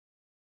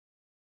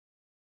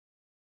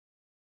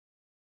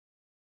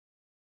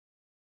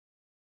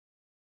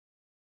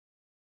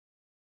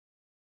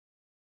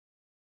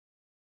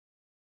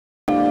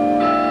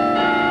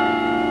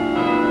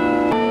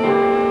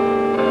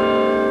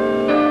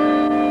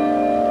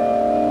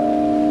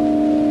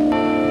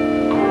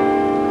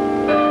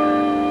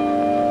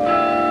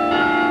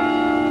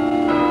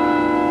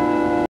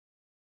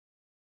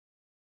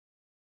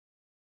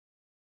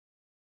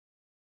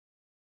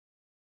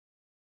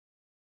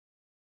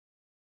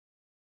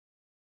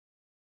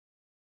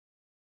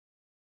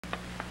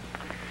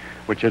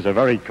which is a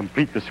very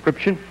complete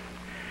description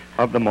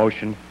of the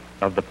motion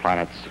of the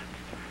planets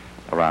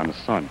around the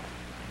sun.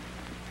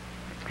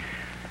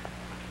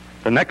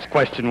 The next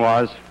question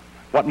was,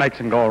 what makes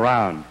them go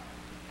around?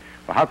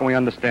 Well, how can we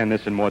understand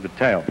this in more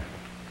detail?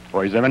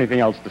 Or is there anything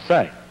else to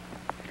say?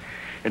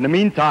 In the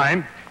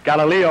meantime,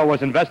 Galileo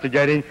was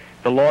investigating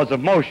the laws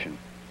of motion.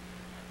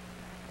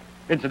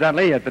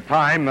 Incidentally, at the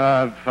time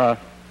of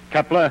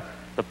Kepler,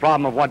 the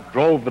problem of what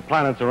drove the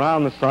planets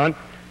around the sun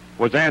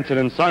was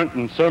answered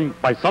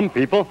by some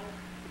people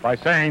by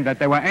saying that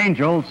there were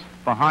angels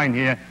behind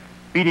here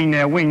beating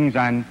their wings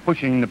and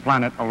pushing the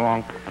planet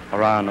along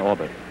around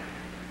orbit.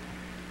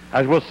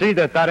 As we'll see,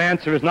 that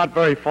answer is not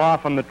very far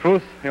from the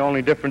truth. The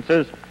only difference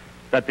is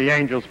that the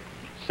angels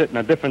sit in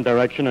a different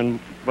direction and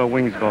the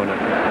wings go in a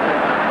different direction.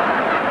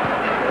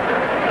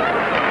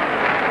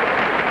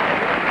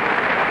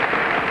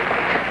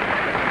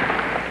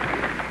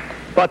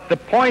 But the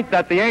point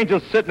that the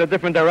angels sit in a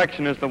different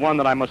direction is the one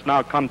that I must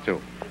now come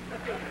to.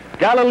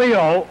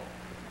 Galileo,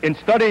 in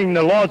studying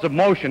the laws of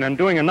motion and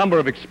doing a number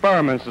of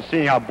experiments to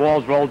see how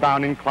balls roll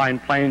down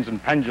inclined planes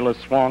and pendulums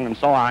swung and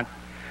so on,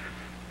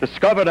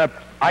 discovered an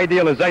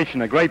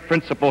idealization, a great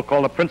principle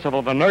called the principle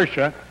of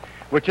inertia,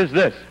 which is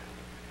this: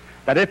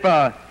 that if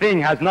a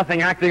thing has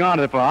nothing acting on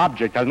it, if an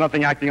object has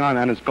nothing acting on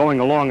it and is going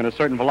along at a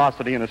certain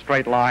velocity in a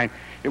straight line,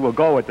 it will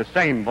go at the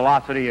same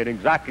velocity at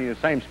exactly the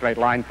same straight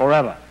line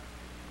forever.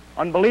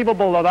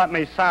 Unbelievable though that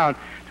may sound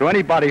to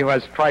anybody who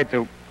has tried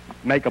to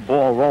make a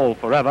ball roll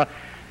forever,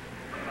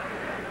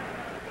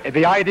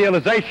 the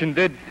idealization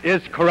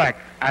is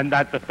correct, and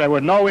that if there were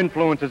no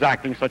influences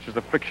acting, such as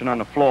the friction on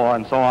the floor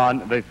and so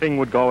on, the thing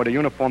would go at a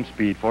uniform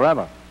speed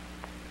forever.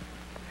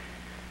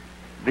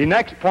 The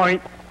next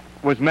point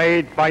was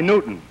made by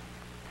Newton,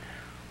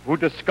 who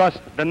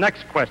discussed the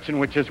next question,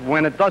 which is,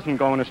 when it doesn't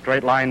go in a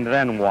straight line,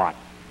 then what?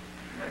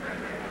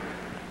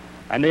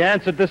 And he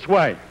answered this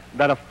way,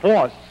 that a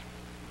force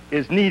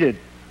is needed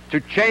to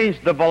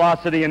change the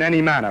velocity in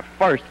any manner.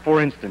 First,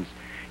 for instance,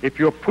 if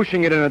you're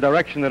pushing it in a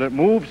direction that it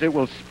moves, it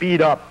will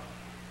speed up.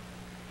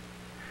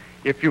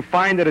 If you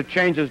find that it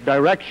changes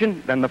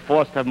direction, then the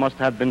force must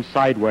have been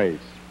sideways.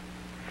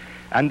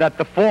 And that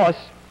the force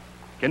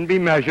can be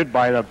measured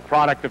by the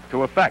product of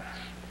two effects.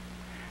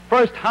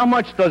 First, how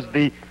much does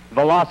the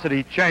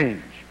velocity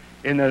change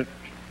in a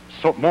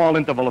small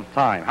interval of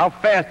time? How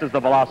fast is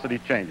the velocity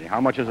changing? How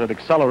much is it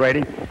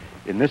accelerating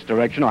in this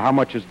direction, or how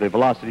much is the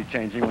velocity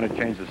changing when it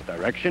changes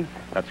direction?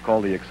 That's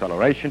called the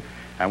acceleration.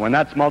 And when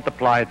that's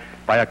multiplied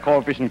by a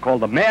coefficient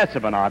called the mass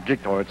of an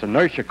object, or its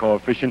inertia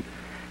coefficient,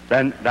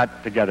 then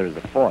that together is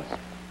the force.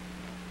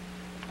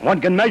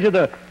 One can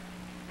measure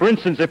for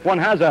instance, if one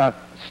has a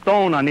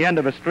stone on the end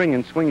of a string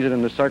and swings it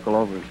in a circle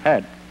over his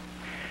head,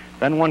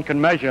 then one can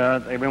measure,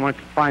 when one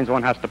finds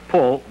one has to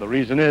pull, the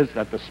reason is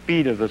that the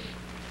speed of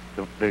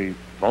the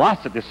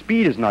velocity, the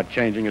speed is not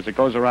changing as it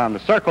goes around the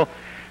circle,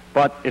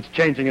 but it's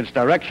changing its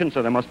direction,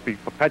 so there must be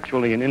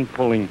perpetually an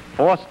in-pulling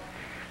force,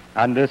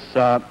 and this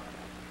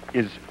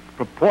is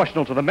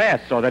proportional to the mass,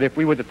 so that if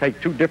we were to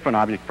take two different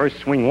objects, first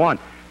swing one,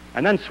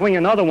 and then swing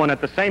another one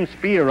at the same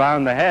speed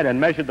around the head and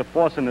measure the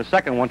force in the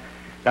second one,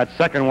 that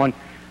second one,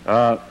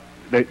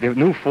 the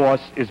new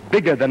force is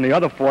bigger than the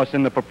other force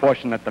in the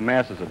proportion that the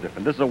masses are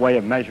different. This is a way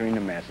of measuring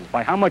the masses,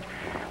 by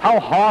how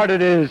hard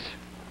it is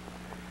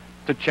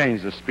to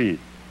change the speed.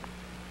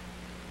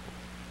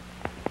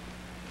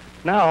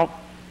 Now,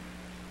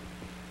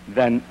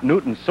 then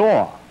Newton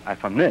saw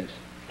from this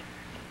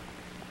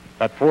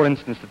that, for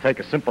instance, to take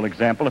a simple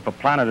example, if a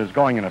planet is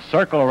going in a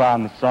circle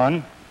around the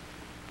sun,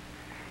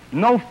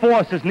 no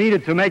force is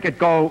needed to make it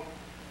go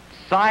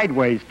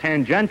sideways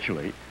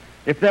tangentially.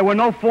 If there were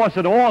no force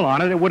at all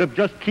on it, it would have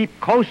just keep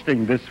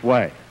coasting this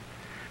way.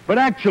 But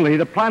actually,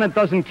 the planet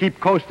doesn't keep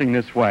coasting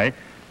this way,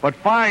 but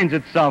finds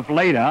itself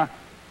later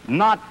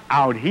not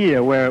out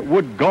here where it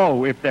would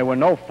go if there were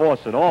no force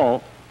at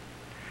all,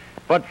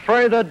 but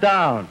further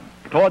down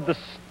toward the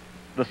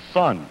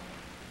sun.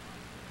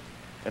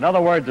 In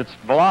other words, its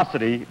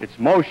velocity, its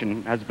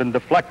motion, has been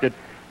deflected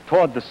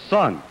toward the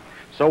sun.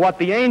 So what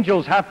the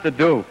angels have to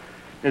do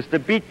is to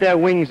beat their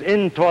wings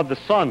in toward the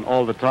sun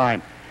all the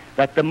time,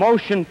 that the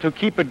motion to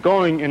keep it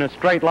going in a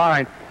straight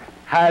line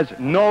has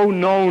no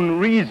known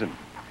reason.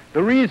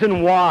 The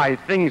reason why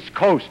things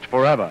coast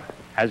forever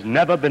has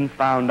never been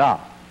found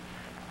out.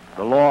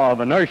 The law of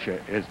inertia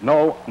is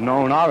no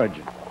known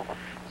origin.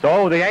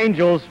 So the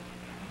angels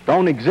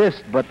don't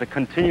exist, but the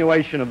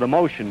continuation of the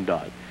motion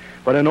does.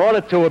 But in order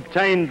to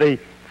obtain the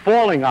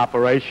falling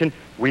operation,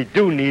 we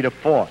do need a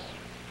force.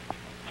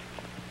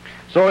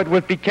 So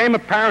it became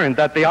apparent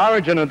that the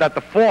origin of that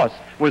the force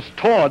was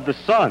toward the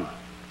sun.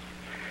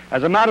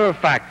 As a matter of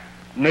fact,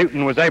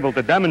 Newton was able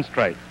to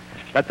demonstrate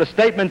that the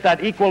statement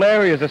that equal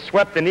areas are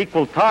swept in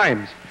equal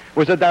times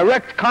was a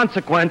direct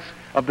consequence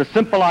of the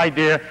simple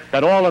idea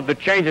that all of the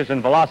changes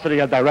in velocity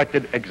are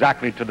directed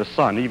exactly to the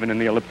sun, even in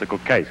the elliptical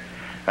case.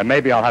 And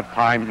maybe I'll have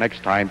time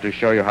next time to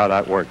show you how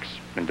that works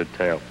in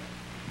detail.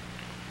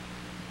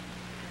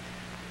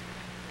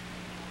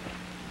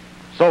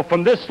 So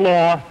from this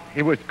law,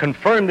 he would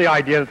confirm the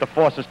idea that the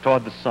force is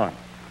toward the sun.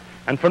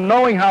 And from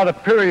knowing how the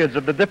periods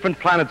of the different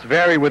planets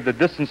vary with the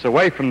distance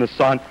away from the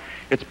sun,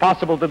 it's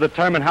possible to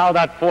determine how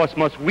that force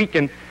must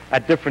weaken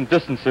at different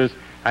distances,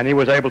 and he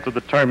was able to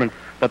determine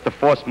that the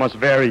force must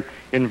vary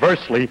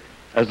inversely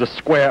as the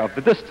square of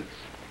the distance.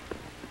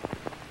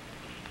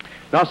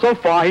 Now, so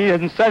far, he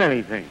hasn't said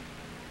anything.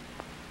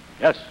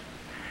 Yes,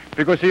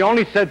 because he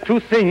only said two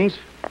things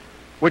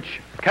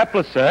which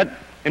Kepler said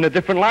in a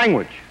different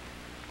language.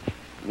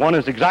 One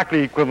is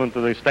exactly equivalent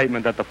to the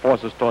statement that the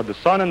force is toward the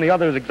sun, and the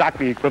other is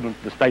exactly equivalent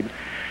to the statement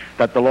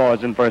that the law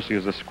is inversely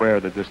as the square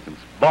of the distance.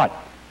 But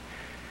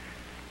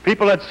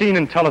people had seen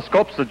in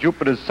telescopes the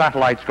Jupiter's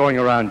satellites going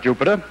around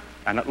Jupiter,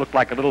 and it looked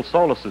like a little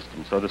solar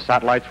system, so the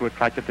satellites were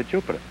attracted to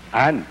Jupiter.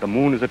 And the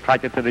moon is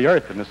attracted to the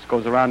Earth, and this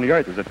goes around the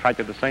Earth, is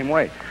attracted the same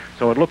way.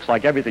 So it looks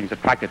like everything's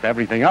attracted to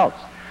everything else.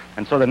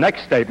 And so the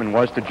next statement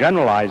was to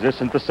generalize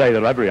this and to say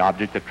that every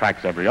object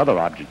attracts every other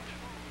object.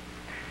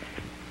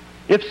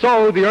 If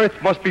so, the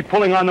Earth must be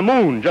pulling on the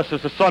moon, just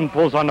as the sun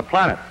pulls on the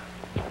planet.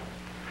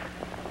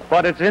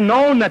 But it's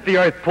known that the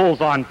Earth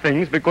pulls on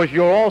things because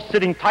you're all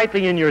sitting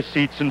tightly in your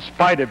seats in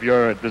spite of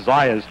your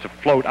desires to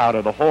float out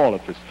of the hall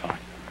at this time.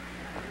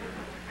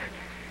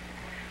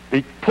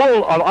 The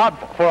pull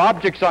for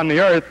objects on the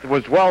Earth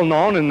was well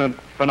known in the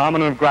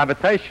phenomenon of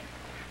gravitation.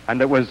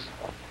 And it was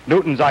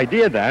Newton's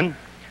idea then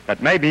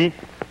that maybe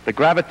the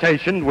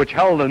gravitation which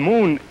held the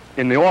moon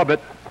in the orbit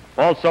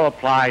also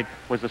applied,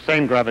 was the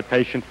same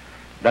gravitation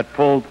that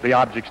pulled the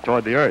objects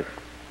toward the Earth.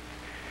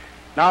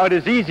 Now, it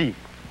is easy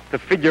to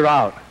figure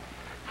out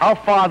how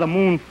far the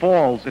moon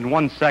falls in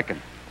 1 second.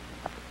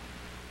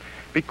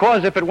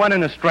 Because if it went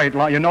in a straight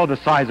line, you know the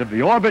size of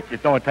the orbit, you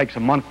know it takes a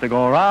month to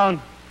go around,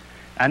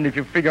 and if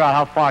you figure out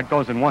how far it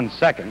goes in 1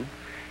 second,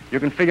 you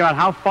can figure out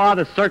how far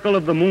the circle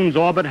of the moon's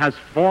orbit has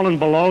fallen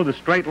below the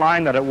straight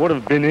line that it would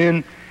have been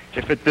in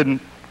if it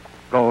didn't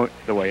go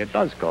the way it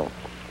does go.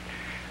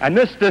 And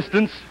this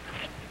distance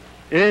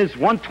is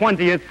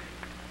 1/20th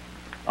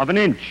of an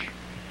inch.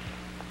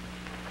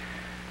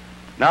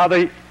 Now,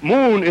 the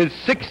moon is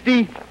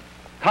 60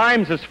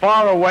 times as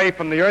far away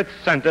from the Earth's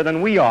center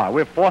than we are.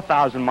 We're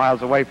 4,000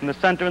 miles away from the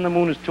center, and the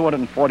moon is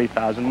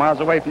 240,000 miles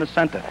away from the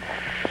center.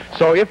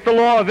 So if the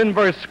law of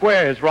inverse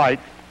square is right,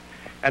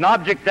 an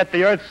object at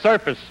the Earth's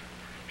surface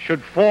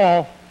should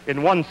fall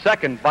in 1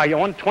 second by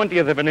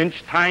 1/20th of an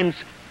inch times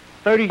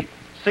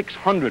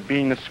 3,600,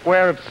 being the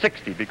square of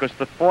 60, because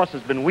the force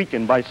has been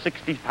weakened by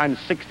 60 times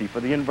 60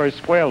 for the inverse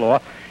square law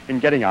in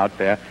getting out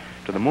there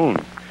to the moon.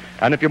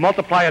 And if you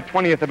multiply a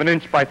 20th of an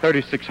inch by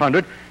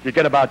 3,600, you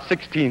get about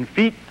 16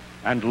 feet.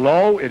 And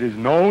lo, it is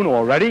known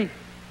already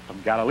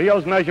from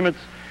Galileo's measurements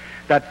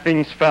that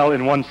things fell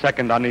in 1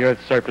 second on the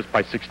Earth's surface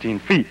by 16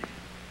 feet.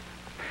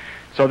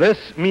 So this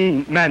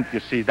meant,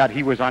 you see, that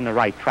he was on the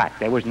right track.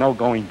 There was no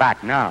going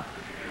back now.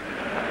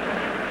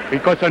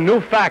 Because a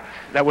new fact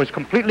that was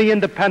completely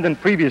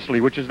independent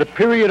previously, which is the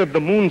period of the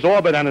moon's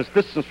orbit and its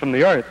distance from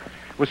the Earth,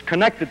 was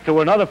connected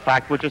to another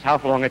fact, which is how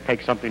long it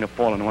takes something to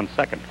fall in 1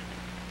 second.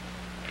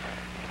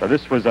 So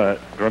this was a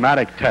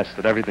dramatic test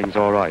that everything's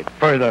all right.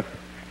 Further,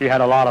 he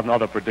had a lot of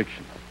other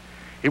predictions.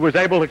 He was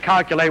able to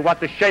calculate what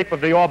the shape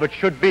of the orbit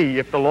should be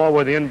if the law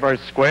were the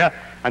inverse square,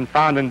 and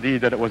found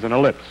indeed that it was an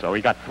ellipse. So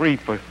he got 3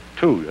 for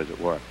 2, as it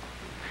were.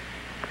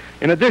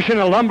 In addition,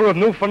 a number of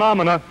new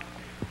phenomena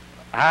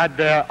had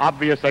their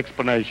obvious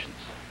explanations.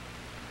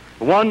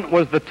 One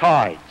was the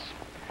tides.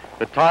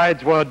 The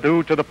tides were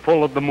due to the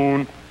pull of the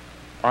moon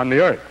on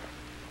the Earth.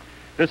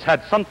 This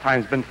had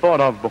sometimes been thought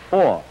of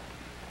before,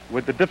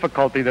 with the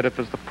difficulty that if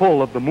there's the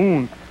pull of the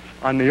moon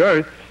on the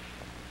Earth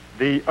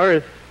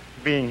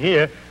being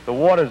here, the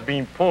water's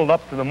being pulled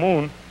up to the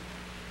moon,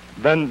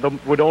 then there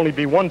would only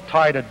be one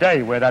tide a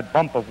day where that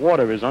bump of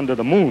water is under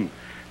the moon.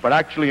 But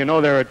actually, you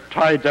know, there are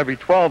tides every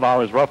 12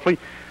 hours roughly,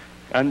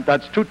 and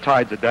that's 2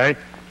 tides a day.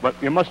 But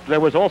there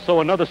was also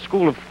another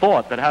school of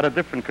thought that had a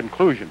different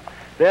conclusion.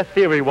 Their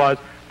theory was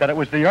that it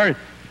was the Earth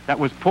that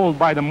was pulled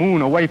by the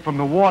moon away from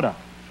the water.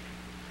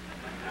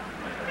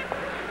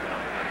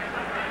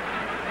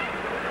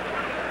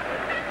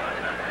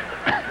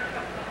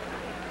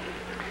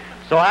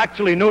 So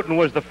actually, Newton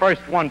was the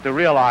first one to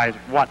realize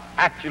what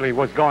actually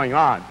was going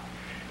on,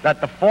 that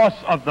the force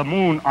of the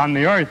moon on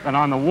the Earth and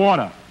on the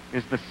water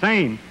is the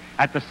same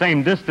at the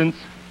same distance,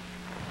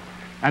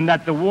 and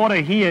that the water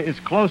here is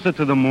closer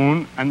to the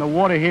moon and the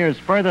water here is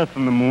further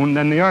from the moon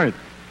than the Earth,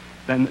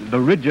 than the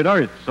rigid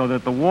Earth, so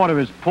that the water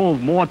is pulled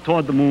more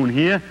toward the moon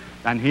here,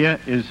 and here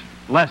is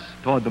less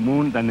toward the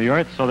moon than the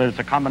Earth, so that it's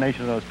a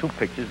combination of those 2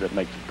 pictures that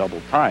makes a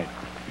double tide.